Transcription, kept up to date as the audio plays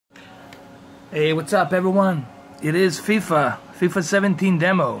Hey, what's up everyone? It is FIFA 17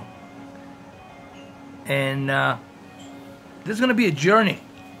 demo. And this is going to be a journey.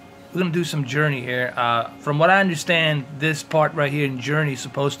 We're going to do some journey here. From what I understand, this part right here in journey is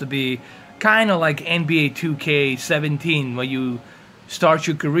supposed to be kind of like NBA 2K17, where you start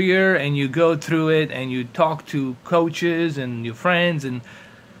your career and you go through it and you talk to coaches and your friends, and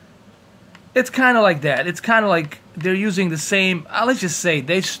it's kind of like that. It's kind of like they're using the same, let's just say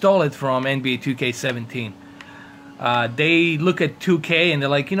they stole it from NBA 2K17. They look at 2K and they're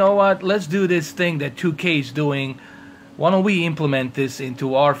like, you know what, let's do this thing that 2K is doing. Why don't we implement this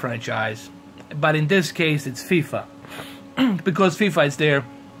into our franchise? But in this case, it's FIFA. Because FIFA is their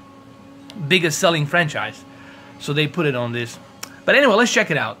biggest selling franchise. So they put it on this. But anyway, let's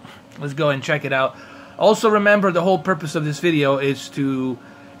check it out. Let's go and check it out. Also remember, the whole purpose of this video is to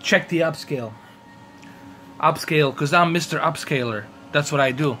check the upscale. Upscale, because I'm Mr. Upscaler. That's what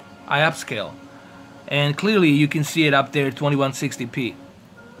I do. I upscale. And clearly you can see it up there, 2160p.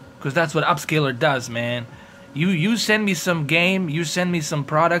 Because that's what Upscaler does, man. You send me some game, you send me some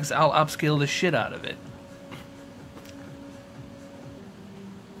products, I'll upscale the shit out of it.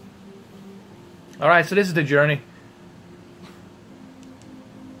 Alright, so this is the journey.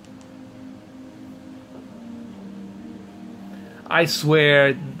 I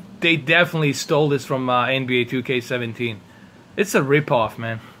swear, they definitely stole this from NBA 2K17. It's a ripoff,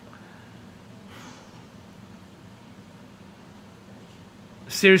 man.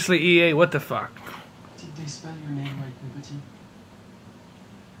 Seriously, EA, what the fuck? Did they spell your name right, Liberty?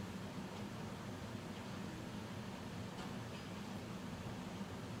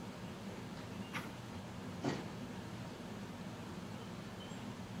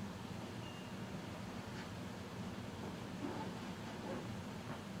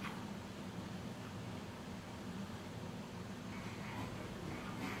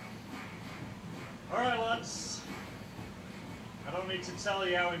 Alright lads, I don't need to tell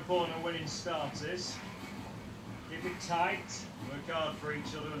you how important a winning start is. Keep it tight, work hard for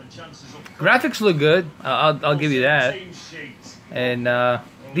each other, and the chances of... Graphics look good, I'll give you that. And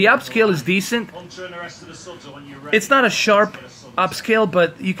the upscale is decent. It's not a sharp upscale,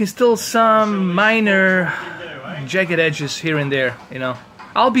 but you can still some minor jagged edges here and there, you know.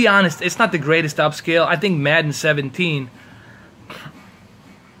 I'll be honest, it's not the greatest upscale. I think Madden 17...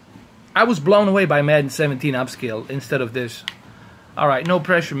 I was blown away by Madden 17 upscale instead of this. Alright, no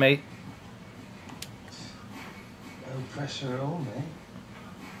pressure, mate. No pressure at all, mate.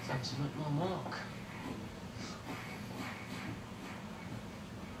 Time to look my mark.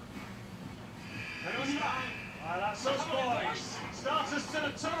 That's us, boys. Starters to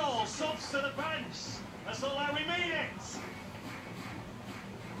the tunnel, subs to the bench. That's all how we mean it.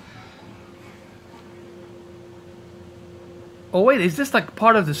 Oh wait, is this like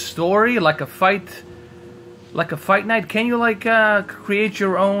part of the story? Like a fight night? Can you like create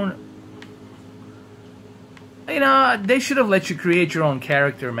your own? You know, they should have let you create your own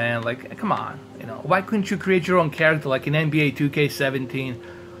character, man. Like, come on, you know, why couldn't you create your own character like in NBA 2K17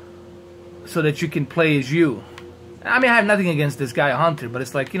 so that you can play as you? I mean, I have nothing against this guy Hunter, but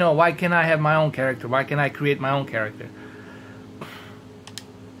it's like, you know, why can't I have my own character? Why can't I create my own character?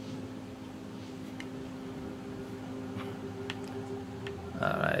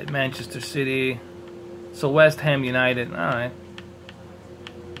 Alright, Manchester City. So West Ham United. Alright.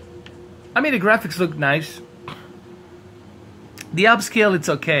 I mean, the graphics look nice. The upscale, it's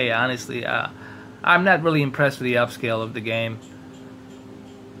okay, honestly. I'm not really impressed with the upscale of the game.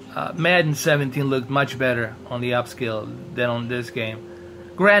 Madden 17 looked much better on the upscale than on this game.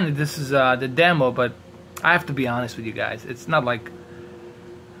 Granted, this is the demo, but I have to be honest with you guys. It's not like...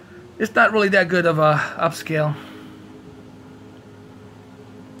 It's not really that good of a upscale.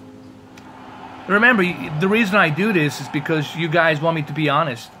 Remember, the reason I do this is because you guys want me to be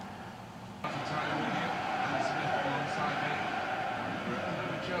honest.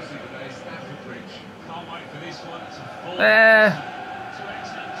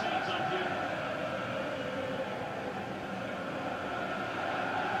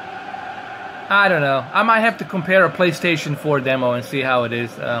 I don't know. I might have to compare a PlayStation 4 demo and see how it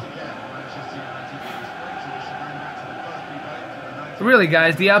is. Really,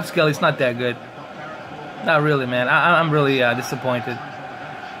 guys, the upscale is not that good. Not really, man. I'm really disappointed.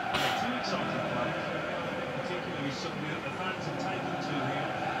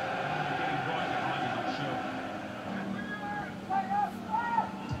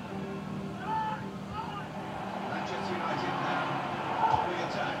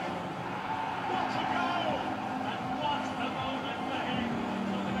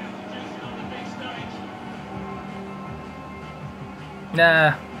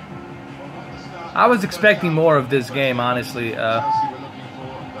 Nah. I was expecting more of this game, honestly.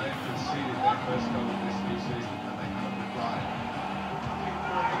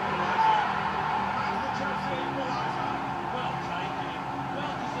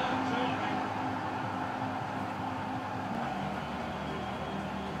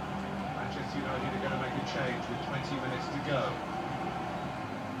 Change with 20 minutes to go.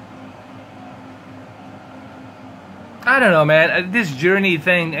 I don't know, man. This journey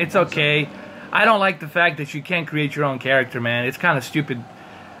thing, it's okay. I don't like the fact that you can't create your own character, man. It's kind of stupid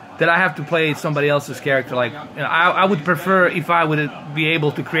that I have to play somebody else's character. Like, you know, I would prefer if I would be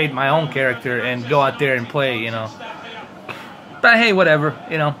able to create my own character and go out there and play, you know. But hey, whatever,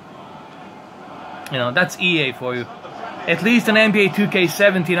 you know. You know, that's EA for you. At least in NBA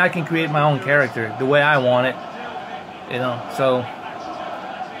 2K17, I can create my own character the way I want it, you know. So,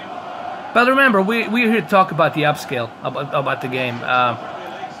 but remember, we're here to talk about the upscale, about the game.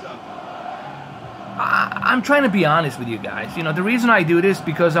 I'm trying to be honest with you guys. You know, the reason I do this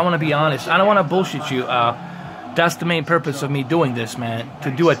because I want to be honest. I don't want to bullshit you. That's the main purpose of me doing this, man.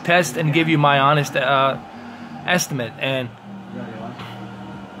 To do a test and give you my honest estimate. And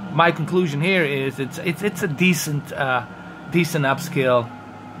my conclusion here is it's a decent upscale.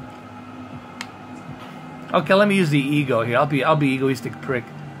 Okay, let me use the ego here. I'll be egoistic prick.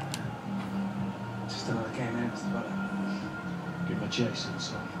 Just another game in, Mr. Butler. Give him a chase,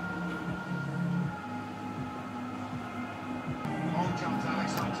 so.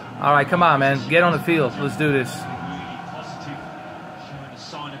 All right, come on, man. Get on the field. Let's do this. Positive, showing a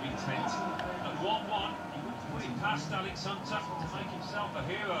sign of intent. At 1-1, he wouldn't put it past Alex Hunter to make himself a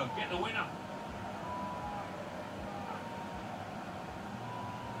hero, get the winner.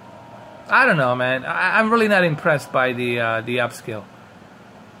 I don't know, man. I'm really not impressed by the upscale.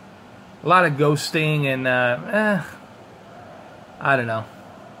 A lot of ghosting and I don't know.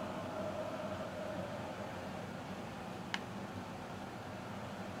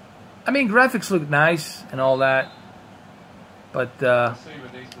 I mean, graphics look nice and all that, but I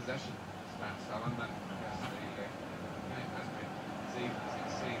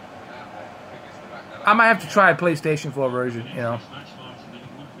might have to try a PlayStation 4 version, you know.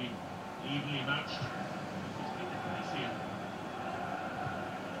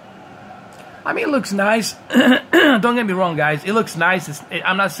 I mean, it looks nice. Don't get me wrong, guys. It looks nice.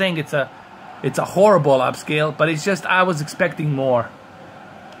 I'm not saying it's a horrible upscale, but it's just I was expecting more.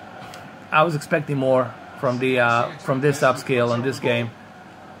 I was expecting more from this upscale on this game.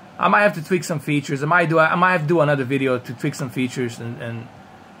 I might have to tweak some features. I might have to do another video to tweak some features and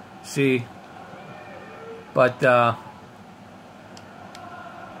see. But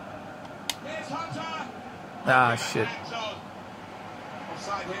shit.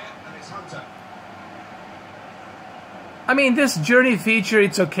 I mean, this journey feature,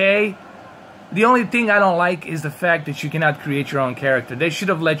 it's okay. The only thing I don't like is the fact that you cannot create your own character. They should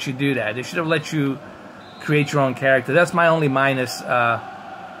have let you do that. They should have let you create your own character. That's my only minus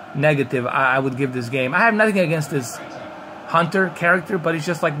negative I would give this game. I have nothing against this Hunter character, but it's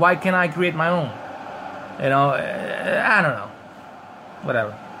just like, why can't I create my own? You know, I don't know.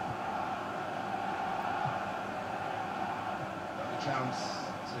 Whatever.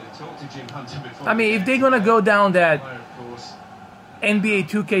 I mean, if they're going to go down that NBA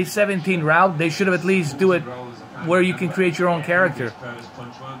 2K17 route, they should have at least do it where you can create your own character.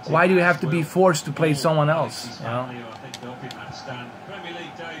 Why do you have to be forced to play someone else? You know?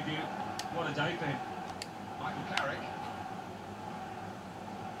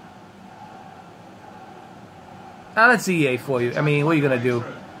 Now that's EA for you. I mean, what are you gonna do?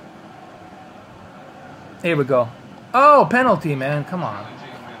 Here we go. Oh, penalty, man! Come on.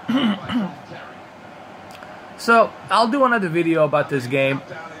 So, I'll do another video about this game.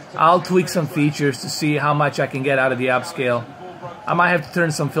 I'll tweak some features to see how much I can get out of the upscale. I might have to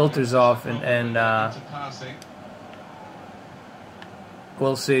turn some filters off and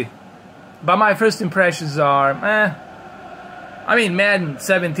we'll see. But my first impressions are, I mean, Madden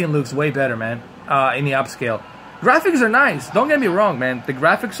 17 looks way better, man, in the upscale. Graphics are nice. Don't get me wrong, man. The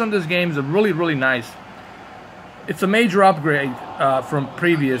graphics on this game are really, really nice. It's a major upgrade from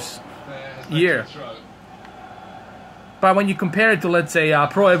previous year. But when you compare it to, let's say,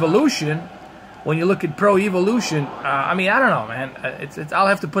 Pro Evolution, when you look at Pro Evolution, I mean, I don't know, man. I'll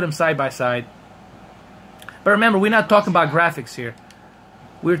have to put them side by side. But remember, we're not talking about graphics here.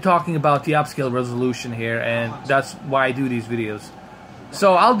 We're talking about the upscale resolution here, and that's why I do these videos.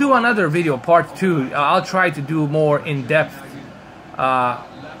 So I'll do another video, part 2. I'll try to do more in-depth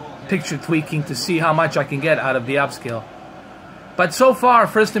picture tweaking to see how much I can get out of the upscale. But so far,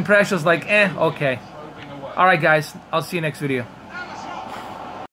 first impressions like, okay. Alright guys, I'll see you next video.